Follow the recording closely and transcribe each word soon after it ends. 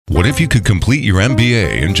What if you could complete your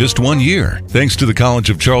MBA in just 1 year? Thanks to the College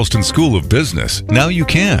of Charleston School of Business, now you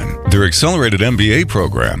can. Their accelerated MBA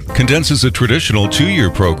program condenses a traditional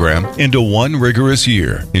 2-year program into 1 rigorous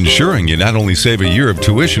year, ensuring you not only save a year of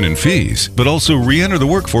tuition and fees, but also re-enter the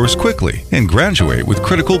workforce quickly and graduate with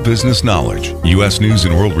critical business knowledge. U.S. News &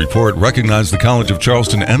 World Report recognized the College of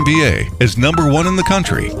Charleston MBA as #1 in the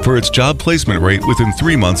country for its job placement rate within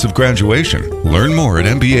 3 months of graduation. Learn more at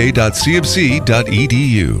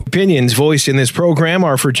mba.cfc.edu. Opinions voiced in this program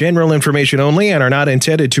are for general information only and are not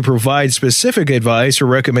intended to provide specific advice or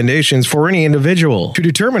recommendations for any individual. To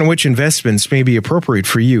determine which investments may be appropriate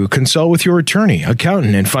for you, consult with your attorney,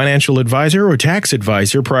 accountant, and financial advisor or tax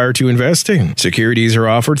advisor prior to investing. Securities are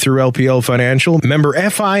offered through LPL Financial, member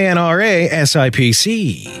FINRA,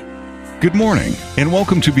 SIPC. Good morning, and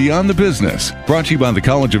welcome to Beyond the Business, brought to you by the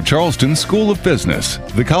College of Charleston School of Business.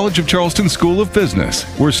 The College of Charleston School of Business,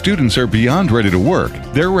 where students are beyond ready to work,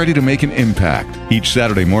 they're ready to make an impact. Each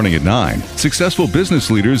Saturday morning at 9, successful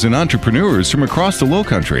business leaders and entrepreneurs from across the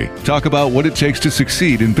Lowcountry talk about what it takes to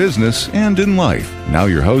succeed in business and in life. Now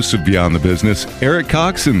your hosts of Beyond the Business, Eric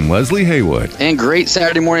Cox and Leslie Haywood. And great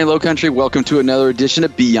Saturday morning, Lowcountry. Welcome to another edition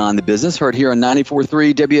of Beyond the Business, heard here on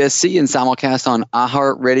 94.3 WSC and simulcast on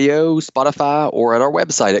iHeartRadio, Spotify, or at our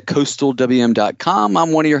website at coastalwm.com.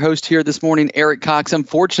 I'm one of your hosts here this morning, Eric Cox.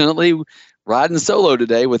 Unfortunately, riding solo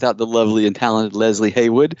today without the lovely and talented Leslie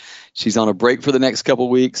Haywood. She's on a break for the next couple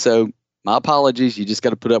weeks, so my apologies. You just got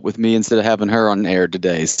to put up with me instead of having her on air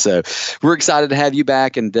today. So we're excited to have you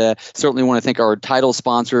back, and certainly want to thank our title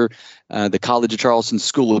sponsor, the College of Charleston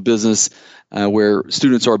School of Business, where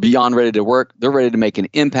students are beyond ready to work. They're ready to make an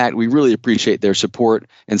impact. We really appreciate their support,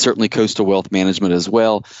 and certainly Coastal Wealth Management as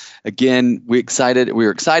well. Again, we're excited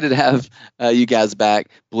to have you guys back.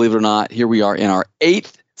 Believe it or not, here we are in our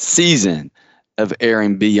 8th season of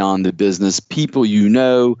airing Beyond the Business. People you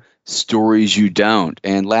know, stories you don't.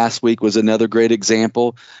 And last week was another great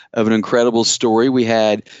example of an incredible story. We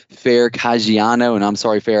had Fair Caggiano, and I'm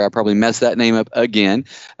sorry, Fair, I probably messed that name up again,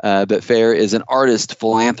 but Fair is an artist,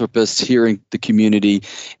 philanthropist here in the community,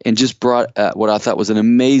 and just brought what I thought was an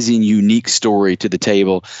amazing, unique story to the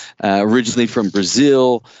table, originally from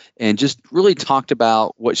Brazil, and just really talked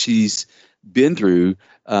about what she's been through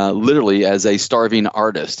literally as a starving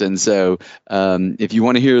artist. And so if you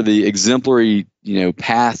want to hear the exemplary,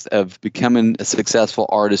 path of becoming a successful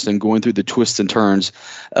artist and going through the twists and turns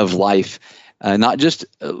of life, not just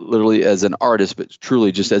literally as an artist, but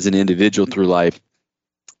truly just as an individual through life,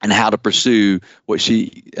 and how to pursue what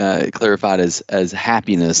she clarified as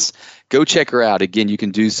happiness, go check her out. Again, you can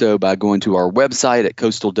do so by going to our website at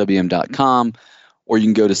coastalwm.com, or you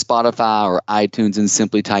can go to Spotify or iTunes and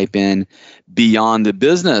simply type in Beyond the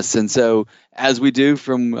Business. And so as we do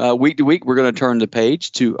from week to week, we're going to turn the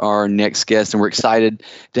page to our next guest. And we're excited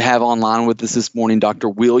to have online with us this morning Dr.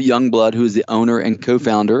 Will Youngblood, who is the owner and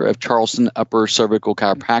co-founder of Charleston Upper Cervical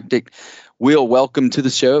Chiropractic. Will, welcome to the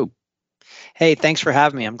show. Hey, thanks for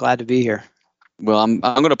having me. I'm glad to be here. Well, I'm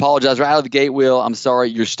going to apologize right out of the gate, Will. I'm sorry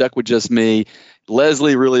you're stuck with just me.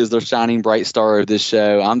 Leslie really is the shining bright star of this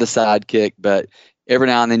show. I'm the sidekick, but every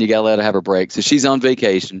now and then you got to let her have a break. So she's on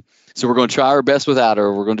vacation. So we're going to try our best without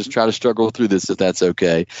her. We're going to just try to struggle through this if that's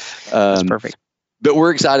okay. That's perfect. But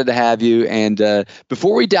we're excited to have you. And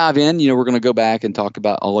before we dive in, we're going to go back and talk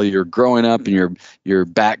about all of your growing up and your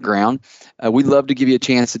background. We'd love to give you a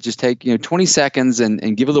chance to just take 20 seconds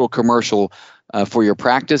and give a little commercial for your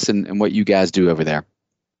practice and what you guys do over there.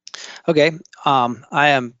 Okay. I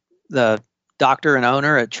am the doctor and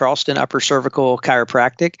owner at Charleston Upper Cervical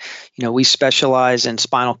Chiropractic. We specialize in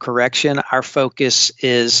spinal correction. Our focus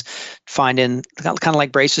is finding kind of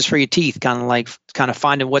like braces for your teeth, kind of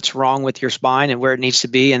finding what's wrong with your spine and where it needs to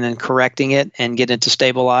be, and then correcting it and getting it to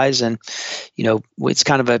stabilize. And, it's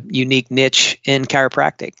kind of a unique niche in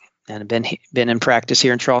chiropractic. And I've been in practice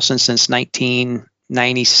here in Charleston since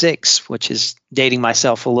 1996, which is dating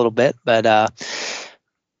myself a little bit, but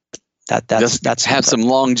That's have some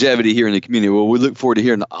longevity here in the community. Well, we look forward to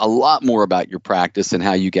hearing a lot more about your practice and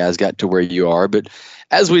how you guys got to where you are. But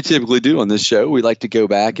as we typically do on this show, we like to go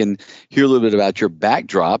back and hear a little bit about your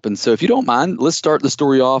backdrop. And so if you don't mind, let's start the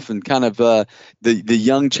story off and kind of the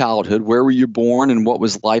young childhood. Where were you born and what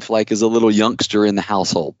was life like as a little youngster in the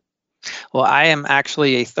household? Well, I am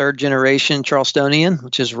actually a third generation Charlestonian,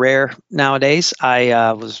 which is rare nowadays.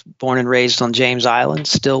 I was born and raised on James Island,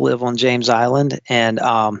 still live on James Island, and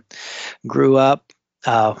grew up.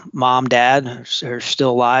 Mom, dad are still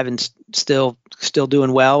alive and still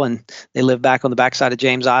doing well, and they live back on the backside of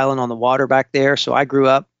James Island on the water back there. So I grew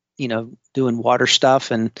up, doing water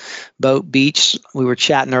stuff and boat, beach. We were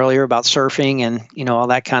chatting earlier about surfing and, all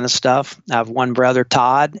that kind of stuff. I have one brother,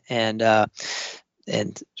 Todd, and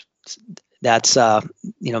that's,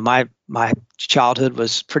 my childhood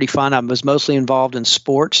was pretty fun. I was mostly involved in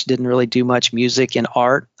sports, didn't really do much music and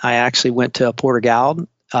art. I actually went to Portugal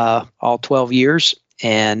all 12 years,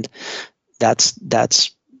 and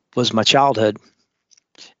that's was my childhood.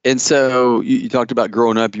 And so you talked about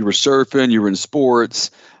growing up, you were surfing, you were in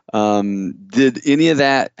sports. Did any of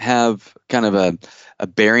that have kind of a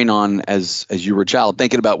bearing on as you were a child,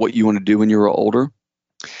 thinking about what you want to do when you were older?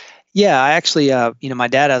 Yeah, I actually, my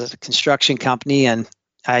dad has a construction company, and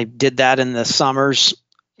I did that in the summers,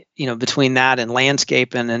 between that and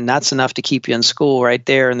landscaping, and that's enough to keep you in school right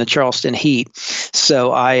there in the Charleston heat.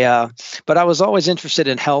 So but I was always interested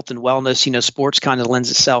in health and wellness. Sports kind of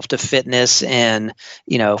lends itself to fitness and,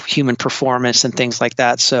 human performance and things like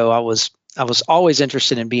that. So I was always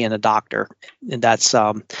interested in being a doctor. And that's,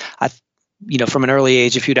 from an early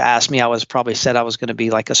age, if you'd asked me, I was probably said I was going to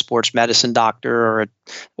be like a sports medicine doctor or an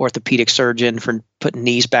orthopedic surgeon for putting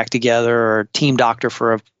knees back together, or a team doctor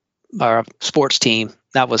for a sports team.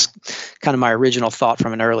 That was kind of my original thought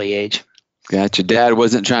from an early age. Gotcha. Dad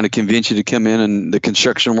wasn't trying to convince you to come in the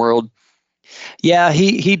construction world? Yeah,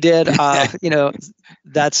 he did.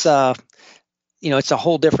 That's, it's a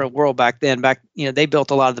whole different world back then. They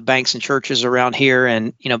built a lot of the banks and churches around here.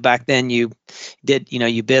 And, back then you did,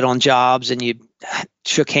 you bid on jobs and you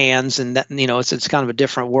shook hands, and that, it's kind of a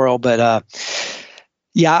different world. But,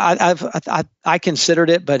 yeah, I considered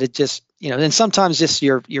it, but it just, and sometimes just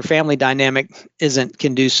your family dynamic isn't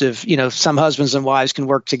conducive. Some husbands and wives can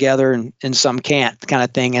work together and some can't, kind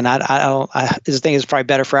of thing. And I just think it's probably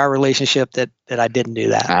better for our relationship that I didn't do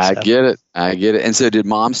that. I get it. And so did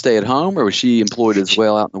mom stay at home, or was she employed as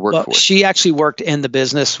well out in the workforce? Well, she actually worked in the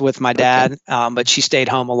business with my dad, okay. But she stayed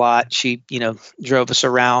home a lot. She, drove us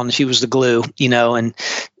around. She was the glue, and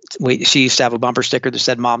she used to have a bumper sticker that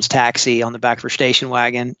said "Mom's Taxi" on the back of her station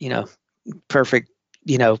wagon. Perfect,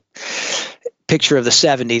 picture of the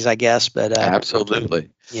 70s, I guess. But absolutely,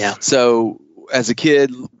 yeah. So, as a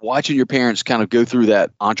kid, watching your parents kind of go through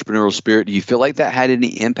that entrepreneurial spirit, do you feel like that had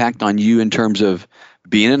any impact on you in terms of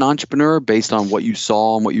being an entrepreneur, based on what you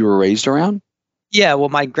saw and what you were raised around? Yeah, well,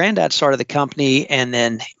 my granddad started the company, and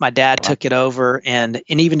then my dad took it over, and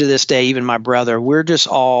even to this day, even my brother, we're just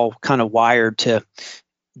all kind of wired to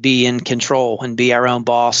be in control and be our own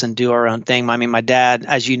boss and do our own thing. I mean, my dad,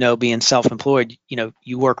 as you know, being self-employed,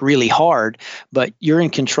 you work really hard, but you're in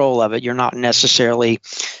control of it. You're not necessarily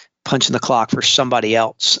punching the clock for somebody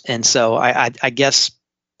else. And so I guess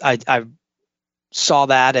I saw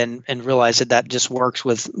that and realized that just works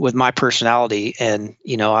with my personality. And,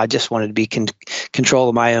 I just wanted to be control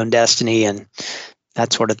of my own destiny and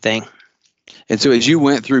that sort of thing. And so as you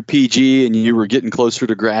went through PG and you were getting closer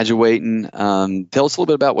to graduating, tell us a little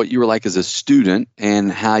bit about what you were like as a student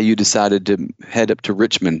and how you decided to head up to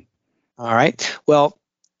Richmond. All right. Well,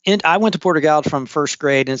 I went to Portugal from first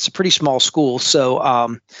grade, and it's a pretty small school. So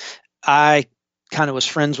I kind of was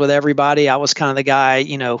friends with everybody. I was kind of the guy,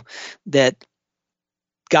 that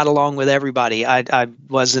got along with everybody. I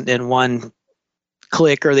wasn't in one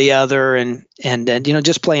clique or the other, and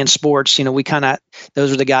just playing sports, those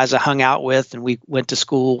were the guys I hung out with, and we went to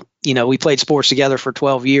school, we played sports together for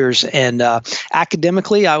 12 years. And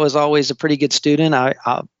academically, I was always a pretty good student.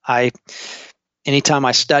 I anytime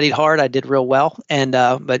I studied hard, I did real well, and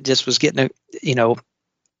but just was getting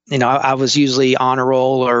I was usually honor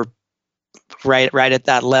roll or right at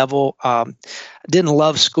that level. Didn't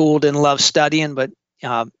love school, didn't love studying, but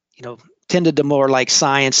tended to more like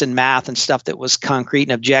science and math and stuff that was concrete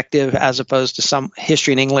and objective, as opposed to some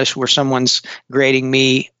history and English where someone's grading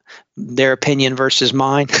me their opinion versus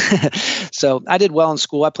mine. So I did well in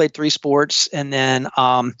school. I played 3 sports, and then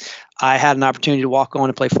I had an opportunity to walk on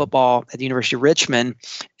and play football at the University of Richmond.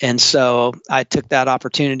 And so I took that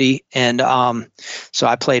opportunity. And so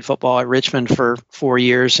I played football at Richmond for 4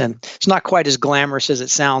 years. And it's not quite as glamorous as it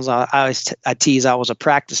sounds. I tease I was a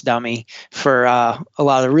practice dummy for a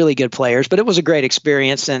lot of really good players, but it was a great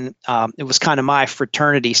experience. And it was kind of my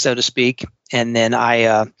fraternity, so to speak. And then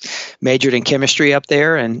I majored in chemistry up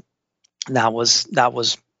there, and that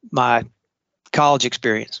was my college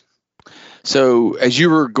experience. So as you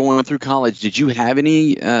were going through college, did you have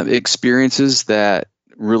any experiences that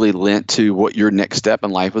really lent to what your next step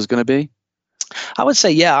in life was going to be? I would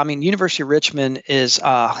say, yeah. I mean, University of Richmond is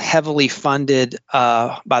heavily funded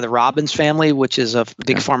by the Robbins family, which is a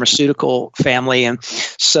big pharmaceutical family. And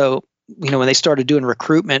so, when they started doing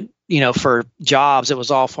recruitment, for jobs, it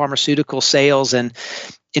was all pharmaceutical sales. And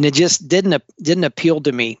and it just didn't appeal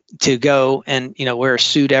to me to go and, wear a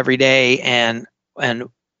suit every day and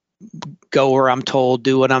go where I'm told,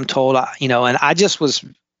 do what I'm told, and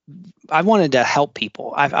I wanted to help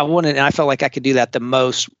people. I wanted, and I felt like I could do that the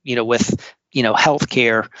most, with,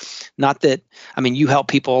 healthcare. Not that, you help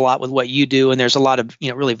people a lot with what you do, and there's a lot of,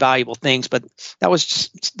 really valuable things, but that was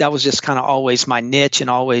just kind of always my niche, and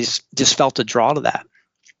always just felt a draw to that.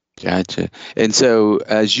 Gotcha. And so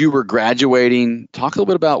as you were graduating, talk a little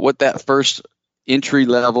bit about what that first entry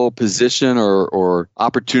level position or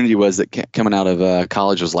opportunity was that coming out of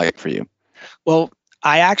college was like for you. Well,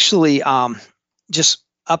 I actually just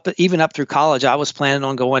even up through college, I was planning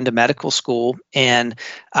on going to medical school, and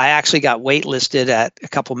I actually got waitlisted at a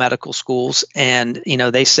couple medical schools. And,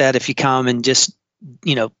 they said, if you come and just,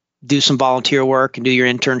 do some volunteer work and do your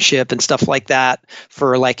internship and stuff like that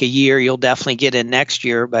for like a year, you'll definitely get in next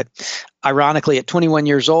year. But ironically, at 21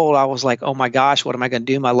 years old, I was like, oh my gosh, what am I going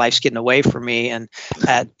to do? My life's getting away from me. And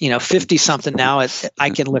at, 50 something now,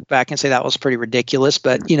 I can look back and say that was pretty ridiculous,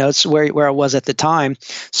 but it's where I was at the time.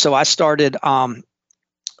 So I started,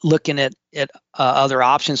 looking at other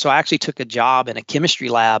options. So I actually took a job in a chemistry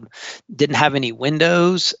lab, didn't have any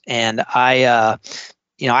windows. And I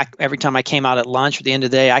every time I came out at lunch at the end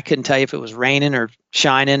of the day, I couldn't tell you if it was raining or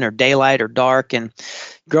shining or daylight or dark. And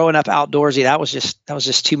growing up outdoorsy, that was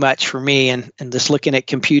just too much for me. And just looking at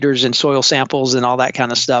computers and soil samples and all that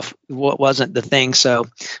kind of stuff wasn't the thing. So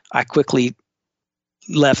I quickly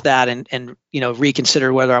left that and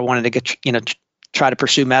reconsidered whether I wanted to get, try to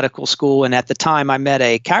pursue medical school. And at the time I met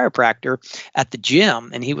a chiropractor at the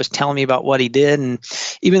gym, and he was telling me about what he did. And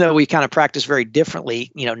even though we kind of practice very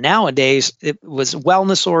differently, nowadays it was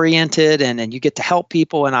wellness oriented and you get to help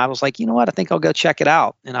people. And I was like, you know what, I think I'll go check it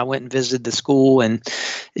out. And I went and visited the school, and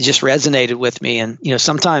it just resonated with me. And,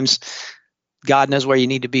 sometimes God knows where you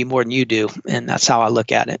need to be more than you do. And that's how I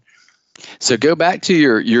look at it. So go back to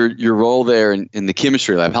your role there in the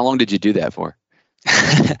chemistry lab. How long did you do that for?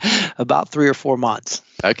 About 3 or 4 months.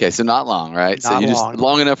 Okay, so not long, right? Not just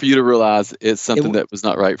long enough for you to realize it's something that was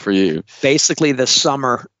not right for you. Basically, the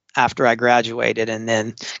summer after I graduated, and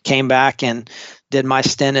then came back and did my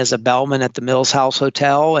stint as a bellman at the Mills House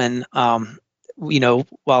Hotel. And while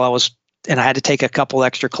I had to take a couple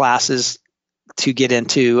extra classes to get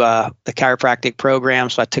into the chiropractic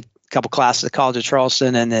program, so I took a couple classes at College of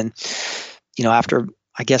Charleston, and then after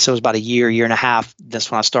I guess it was about a year and a half,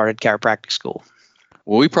 that's when I started chiropractic school.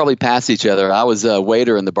 Well, we probably passed each other. I was a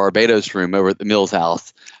waiter in the Barbados room over at the Mills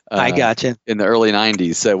House. I gotcha. In the early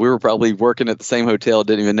 90s. So we were probably working at the same hotel,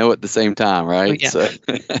 didn't even know it at the same time, right? Yeah. So,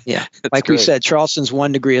 yeah. Like great. We said, Charleston's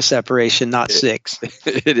 1 degree of separation, not 6.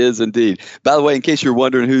 It is indeed. By the way, in case you're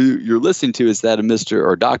wondering who you're listening to, is that a Mr.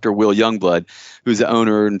 or Dr. Will Youngblood, who's the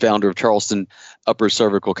owner and founder of Charleston Upper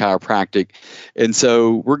Cervical Chiropractic. And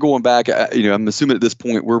so we're going back, I'm assuming at this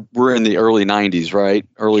point we're in the early 90s, right?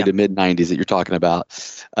 Early to mid 90s that you're talking about.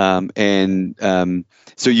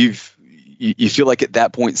 So you feel like at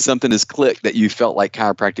that point something has clicked that you felt like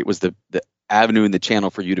chiropractic was the avenue and the channel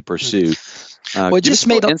for you to pursue. Well, it just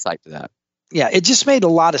made insight to that. Yeah, it just made a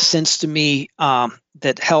lot of sense to me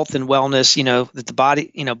that health and wellness, that the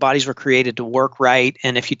body, bodies were created to work right.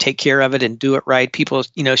 And if you take care of it and do it right, people,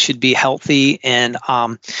 should be healthy. And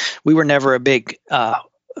we were never a big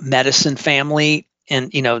medicine family.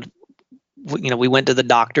 And, we went to the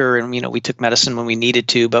doctor and, we took medicine when we needed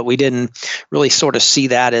to, but we didn't really sort of see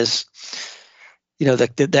that as,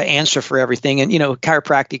 the answer for everything. And,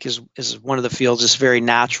 chiropractic is one of the fields that's very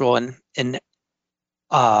natural and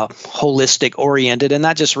holistic oriented. And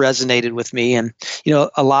that just resonated with me. And,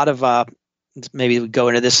 a lot of, maybe we go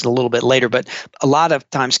into this a little bit later, but a lot of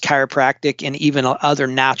times chiropractic and even other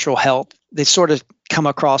natural health, they sort of come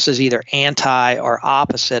across as either anti or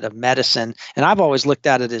opposite of medicine. And I've always looked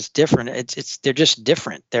at it as different. They're just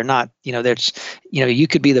different. They're not, you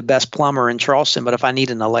could be the best plumber in Charleston, but if I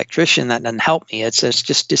need an electrician, that doesn't help me. It's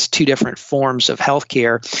just 2 different forms of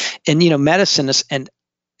healthcare. And, medicine is, and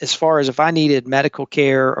as far as if I needed medical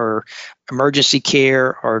care or emergency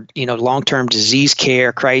care or, long-term disease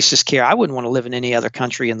care, crisis care, I wouldn't want to live in any other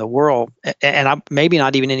country in the world. And maybe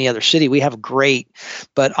not even any other city. We have great,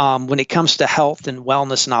 but when it comes to health and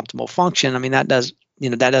wellness and optimal function, that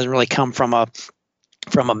doesn't really come from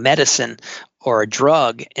a medicine or a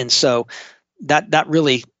drug. And so that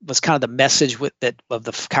really was kind of the message of the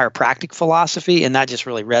chiropractic philosophy. And that just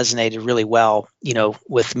really resonated really well,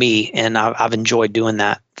 with me. And I've enjoyed doing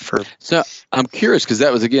that So I'm curious, because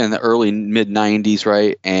that was, again, the early mid 90s,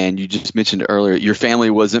 right? And you just mentioned earlier, your family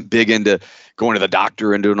wasn't big into going to the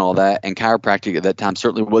doctor and doing all that. And chiropractic at that time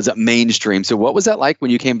certainly wasn't mainstream. So what was that like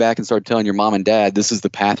when you came back and started telling your mom and dad, this is the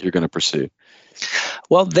path you're going to pursue?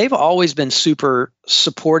 Well, they've always been super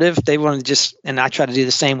supportive. They want to just, and I try to do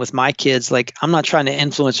the same with my kids. Like, I'm not trying to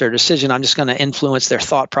influence their decision. I'm just going to influence their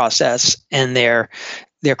thought process and their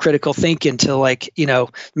critical thinking to, like,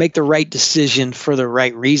 make the right decision for the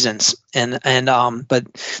right reasons.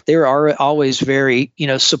 But they were always very,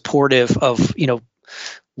 supportive of,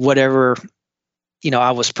 whatever,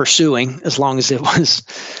 I was pursuing, as long as it was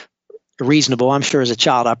reasonable. I'm sure as a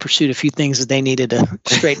child, I pursued a few things that they needed to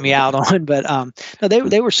straighten me out on, but no,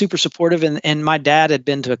 they were super supportive. And my dad had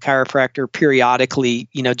been to a chiropractor periodically,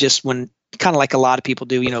 just when, kind of like a lot of people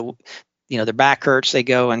do, their back hurts, they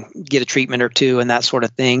go and get a treatment or two and that sort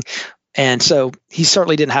of thing. And so he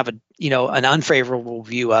certainly didn't have an unfavorable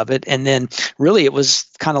view of it. And then really it was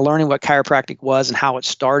kind of learning what chiropractic was and how it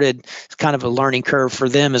started. It's kind of a learning curve for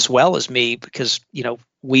them as well as me, because,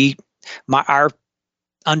 our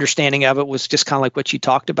understanding of it was just kind of like what you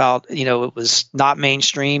talked about. It was not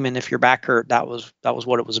mainstream, and if your back hurt, that was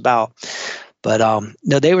what it was about. But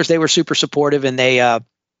no, they were super supportive, and they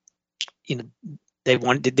they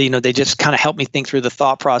wanted, they just kind of helped me think through the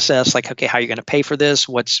thought process. Like, okay, how are you going to pay for this?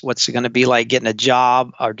 What's it going to be like getting a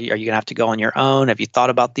job? Or are you going to have to go on your own? Have you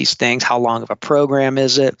thought about these things? How long of a program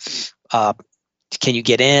is it? Can you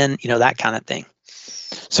get in? That kind of thing.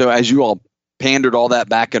 So as you all pandered all that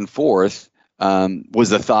back and forth,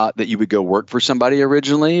 was the thought that you would go work for somebody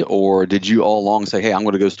originally, or did you all along say, hey, I'm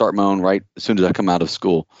going to go start my own right as soon as I come out of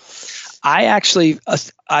school? I actually,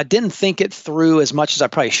 I didn't think it through as much as I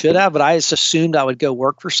probably should have, but I just assumed I would go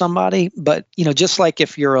work for somebody. But, just like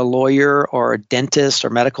if you're a lawyer or a dentist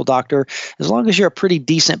or medical doctor, as long as you're a pretty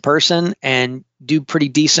decent person and do pretty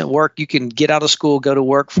decent work, you can get out of school, go to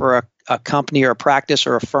work for a company or a practice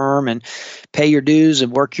or a firm and pay your dues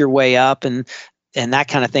and work your way up and that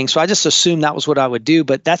kind of thing. So I just assumed that was what I would do.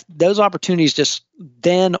 But those opportunities just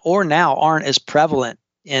then or now aren't as prevalent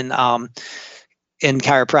in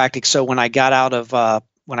chiropractic. So when I got out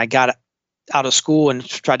of school and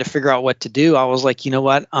tried to figure out what to do, I was like, you know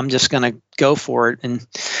what, I'm just going to go for it. And,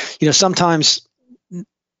 sometimes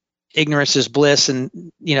ignorance is bliss, and,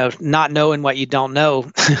 not knowing what you don't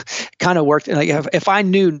know kind of worked. Like, if I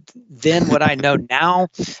knew then what I know now,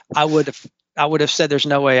 I would have said there's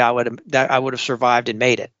no way I would have survived and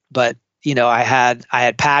made it. But I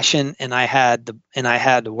had passion, and I had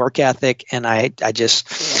the work ethic, and I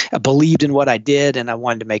just believed in what I did, and I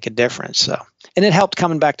wanted to make a difference. So, and it helped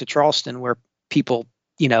coming back to Charleston, where people,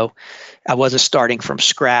 I wasn't starting from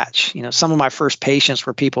scratch. Some of my first patients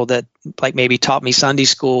were people that, like, maybe taught me Sunday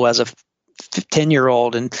school as a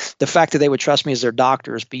 10-year-old, and the fact that they would trust me as their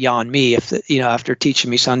doctor is beyond me. If after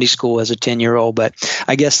teaching me Sunday school as a 10-year-old, but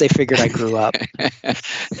I guess they figured I grew up,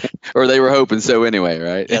 or they were hoping so anyway,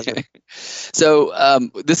 right? Yes, So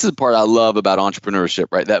this is the part I love about entrepreneurship,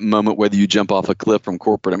 right? That moment, whether you jump off a cliff from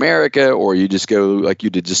corporate America or you just go like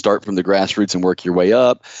you did, just start from the grassroots and work your way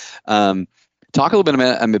up. Talk a little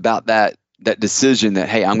bit about that decision that,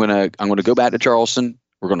 hey, I'm gonna go back to Charleston.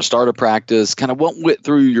 We're going to start a practice. Kind of what went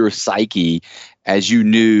through your psyche as you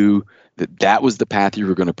knew that was the path you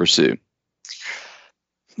were going to pursue?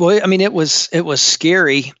 Well, I mean, it was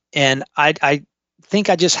scary, and I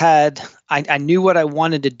think I just I knew what I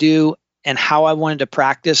wanted to do and how I wanted to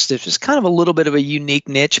practice. This was kind of a little bit of a unique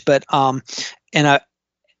niche, but and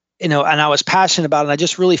I was passionate about it. And I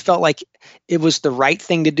just really felt like it was the right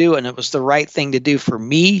thing to do, and it was the right thing to do for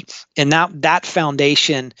me. And that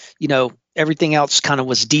foundation, everything else kind of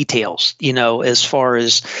was details, as far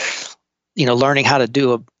as, learning how to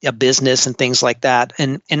do a business and things like that.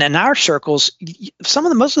 And in our circles,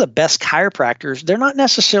 most of the best chiropractors, they're not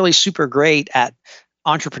necessarily super great at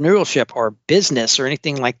entrepreneurship or business or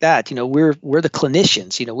anything like that. We're the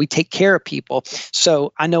clinicians, we take care of people.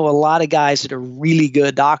 So I know a lot of guys that are really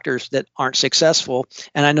good doctors that aren't successful.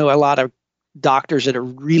 And I know a lot of doctors that are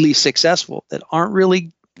really successful that aren't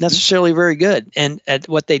really necessarily very good at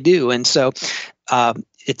what they do. And so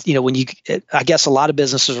it's, I guess a lot of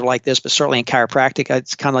businesses are like this, but certainly in chiropractic,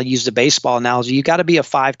 it's kind of like use the baseball analogy. You got to be a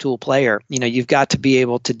 5-tool player. You've got to be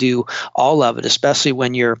able to do all of it, especially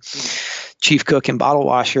when you're chief cook and bottle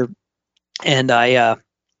washer. And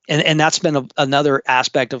and that's been another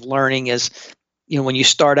aspect of learning is, when you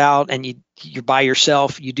start out and you're by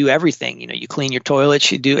yourself, you do everything. You clean your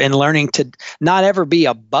toilets, and learning to not ever be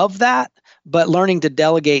above that, but learning to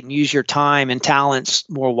delegate and use your time and talents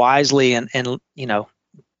more wisely, and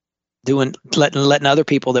letting other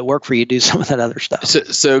people that work for you do some of that other stuff.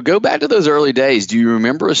 So go back to those early days. Do you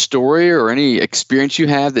remember a story or any experience you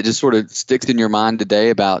have that just sort of sticks in your mind today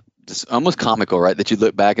about just almost comical, right? That you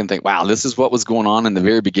look back and think, wow, this is what was going on in the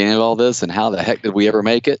very beginning of all this, and how the heck did we ever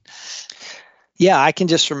make it? Yeah, I can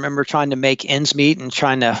just remember trying to make ends meet and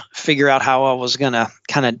trying to figure out how I was going to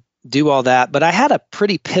kind of do all that. But I had a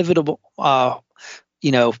pretty pivotal, kind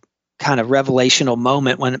of revelational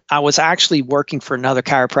moment when I was actually working for another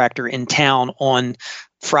chiropractor in town on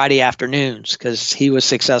Friday afternoons because he was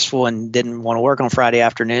successful and didn't want to work on Friday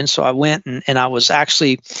afternoons. So I went and I was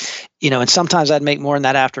actually, and sometimes I'd make more in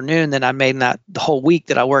that afternoon than I made in that the whole week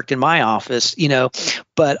that I worked in my office,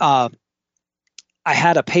 but I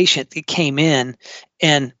had a patient that came in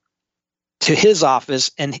and to his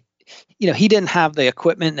office and he didn't have the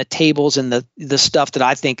equipment and the tables and the stuff that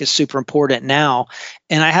I think is super important now.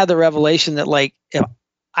 And I had the revelation that if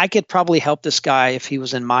I could probably help this guy if he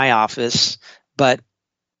was in my office, but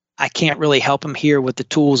I can't really help him here with the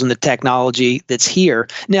tools and the technology that's here.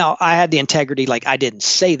 Now, I had the integrity, I didn't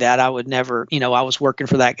say that. I would never, I was working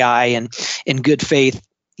for that guy and in good faith,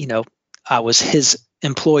 I was his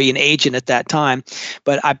employee and agent at that time.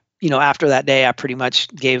 But after that day, I pretty much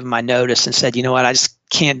gave him my notice and said, you know what, I just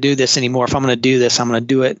can't do this anymore. If I'm going to do this, I'm going to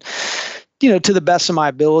do it, to the best of my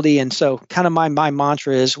ability. And so kind of my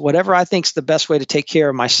mantra is whatever I think is the best way to take care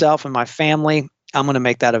of myself and my family, I'm going to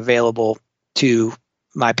make that available to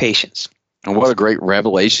my patients. And what a great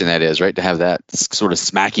revelation that is, right? To have that sort of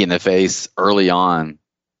smack you in the face early on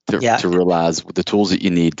to realize the tools that you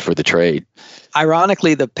need for the trade.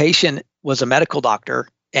 Ironically, the patient was a medical doctor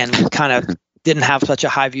and kind of didn't have such a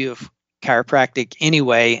high view of chiropractic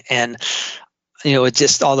anyway. And, it's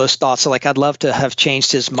just all those thoughts. So I'd love to have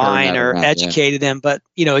changed his mind or educated him, but,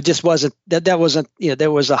 it just wasn't, that wasn't, there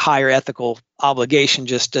was a higher ethical obligation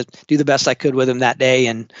just to do the best I could with him that day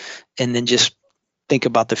and then just think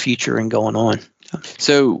about the future and going on.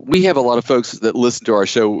 So we have a lot of folks that listen to our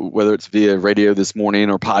show, whether it's via radio this morning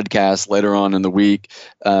or podcast later on in the week,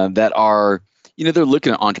 that are, they're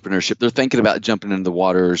looking at entrepreneurship. They're thinking about jumping into the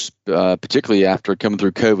waters, particularly after coming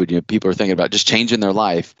through COVID. People are thinking about just changing their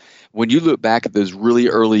life. When you look back at those really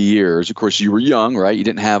early years, of course, you were young, right? You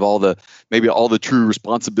didn't have all the true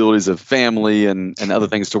responsibilities of family and other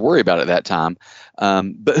things to worry about at that time.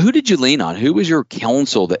 But who did you lean on? Who was your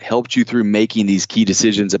counsel that helped you through making these key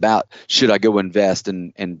decisions about should I go invest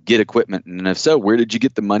and get equipment? And if so, where did you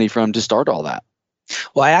get the money from to start all that?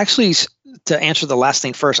 Well, I actually, to answer the last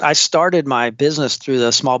thing first, I started my business through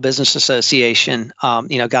the Small Business Association,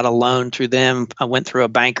 got a loan through them. I went through a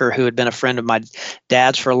banker who had been a friend of my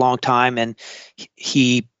dad's for a long time. And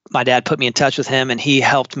my dad put me in touch with him and he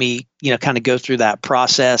helped me, kind of go through that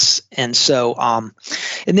process. And so,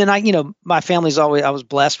 and then my family's I was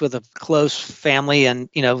blessed with a close family and,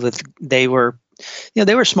 they were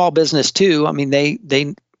small business too. I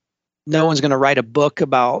mean, no one's going to write a book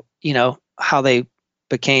about, how they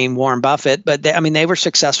became Warren Buffett, but they were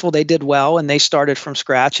successful. They did well and they started from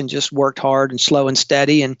scratch and just worked hard and slow and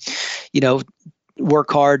steady and,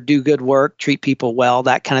 work hard, do good work, treat people well,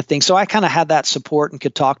 that kind of thing. So I kind of had that support and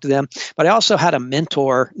could talk to them. But I also had a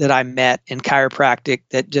mentor that I met in chiropractic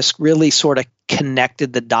that just really sort of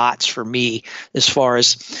connected the dots for me as far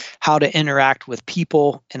as how to interact with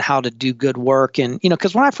people and how to do good work. And,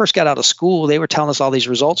 because when I first got out of school, they were telling us all these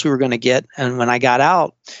results we were going to get. And when I got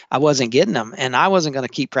out, I wasn't getting them and I wasn't going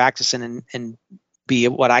to keep practicing and be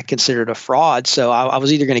what I considered a fraud. So I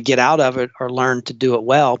was either going to get out of it or learn to do it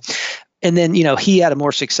well. And then, he had a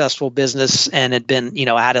more successful business and had been,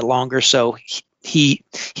 at it longer. So he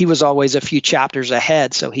was always a few chapters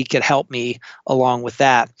ahead, so he could help me along with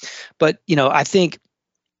that. But, I think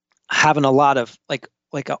having a lot of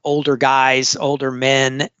older guys, older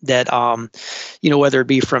men that, whether it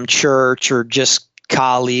be from church or just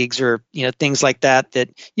colleagues or, things like that,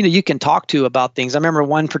 you can talk to about things. I remember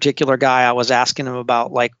one particular guy, I was asking him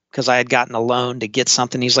about because I had gotten a loan to get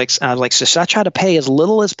something. He's like, I was like, so should I try to pay as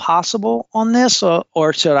little as possible on this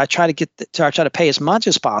or should I try to pay as much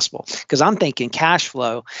as possible? Because I'm thinking cash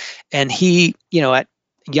flow. And he, at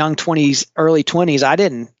young 20s, early 20s, I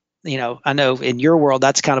didn't, I know in your world,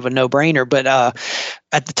 that's kind of a no-brainer, but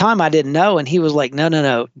at the time I didn't know. And he was like,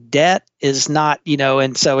 no, debt is not,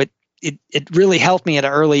 and so it really helped me at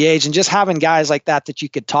an early age. And just having guys like that you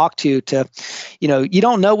could talk to, you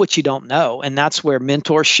don't know what you don't know. And that's where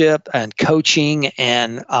mentorship and coaching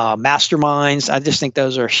and masterminds, I just think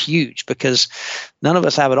those are huge because none of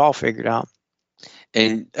us have it all figured out.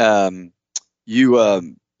 And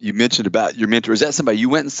you mentioned about your mentor. Is that somebody you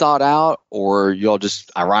went and sought out or you all just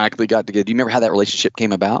ironically got together? Do you remember how that relationship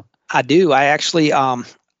came about? I do. I actually,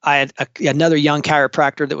 I had another young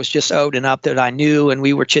chiropractor that was just opening up that I knew, and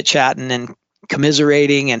we were chit-chatting and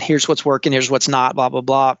commiserating, and here's what's working, here's what's not, blah, blah,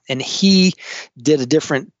 blah. And he did a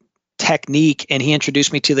different technique, and he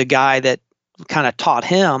introduced me to the guy that kind of taught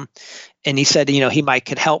him. And he said, he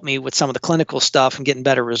could help me with some of the clinical stuff and getting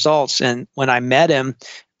better results. And when I met him,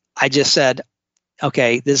 I just said,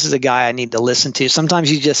 okay, this is a guy I need to listen to.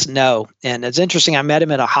 Sometimes you just know. And it's interesting. I met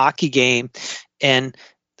him at a hockey game, and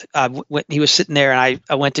he was sitting there, and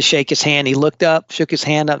I went to shake his hand. He looked up, shook his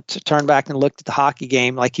hand up, turned back and looked at the hockey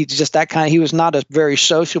game. Like he's just that kind of, he was not a very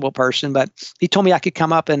sociable person, but he told me I could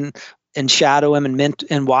come up and shadow him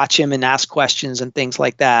and watch him and ask questions and things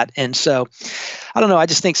like that. And so, I don't know. I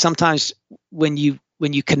just think sometimes when you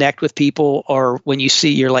connect with people, or when you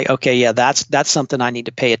see, you're like, okay, yeah, that's something I need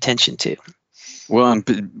to pay attention to. Well,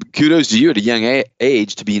 kudos to you at a young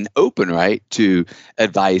age to being open, right, to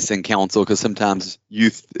advice and counsel, because sometimes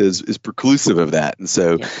youth is preclusive of that. And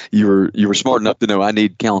so you were smart enough to know I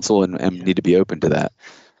need counsel and need to be open to that.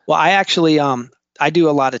 Well, I actually I do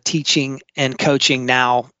a lot of teaching and coaching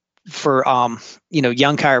now for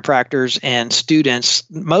young chiropractors and students,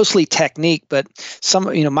 mostly technique, but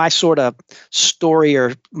some, my sort of story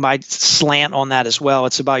or my slant on that as well.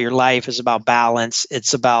 It's about your life, it's about balance,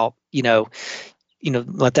 it's about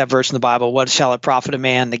let that verse in the Bible, what shall it profit a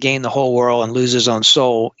man to gain the whole world and lose his own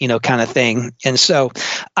soul, kind of thing. And so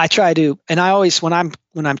I try to, and I always, when I'm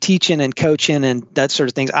teaching and coaching and that sort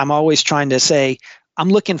of things, I'm always trying to say, I'm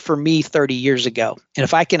looking for me 30 years ago. And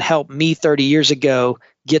if I can help me 30 years ago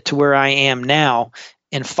get to where I am now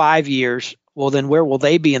in 5 years, well, then where will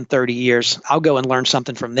they be in 30 years? I'll go and learn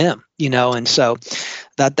something from them, and so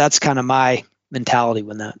that's kind of my mentality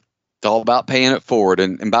with that. It's all about paying it forward.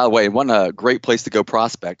 And by the way, one great place to go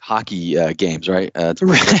prospect, hockey games, right? It's a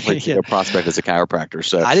great place to go prospect as a chiropractor.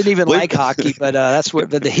 So I didn't even like hockey, but that's where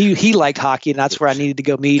he liked hockey, and that's where I needed to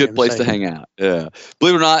go meet him. Good place to hang out. Yeah.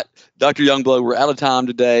 Believe it or not, Dr. Youngblood, we're out of time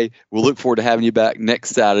today. We'll look forward to having you back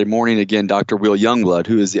next Saturday morning. Again, Dr. Will Youngblood,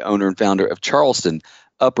 who is the owner and founder of Charleston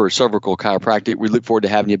Upper Cervical Chiropractic. We look forward to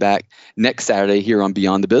having you back next Saturday here on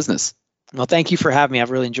Beyond the Business. Well, thank you for having me. I've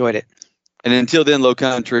really enjoyed it. And until then,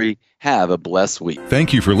 Lowcountry, have a blessed week.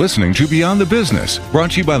 Thank you for listening to Beyond the Business, brought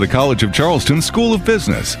to you by the College of Charleston School of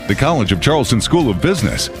Business. The College of Charleston School of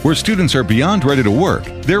Business, where students are beyond ready to work,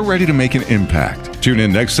 they're ready to make an impact. Tune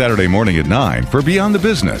in next Saturday morning at 9 for Beyond the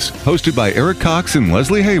Business, hosted by Eric Cox and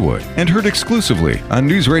Leslie Haywood, and heard exclusively on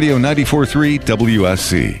News Radio 94.3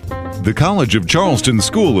 WSC. The College of Charleston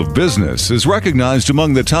School of Business is recognized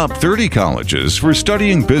among the top 30 colleges for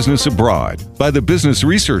studying business abroad by the Business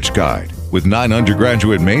Research Guide, with 9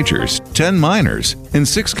 undergraduate majors, 10 minors, and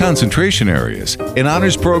 6 concentration areas, an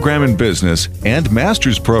honors program in business, and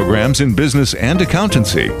master's programs in business and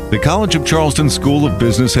accountancy. The College of Charleston School of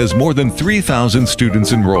Business has more than 3,000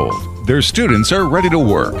 students enrolled. Their students are ready to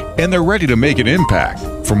work, and they're ready to make an impact.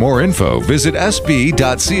 For more info, visit sb.cfc.edu.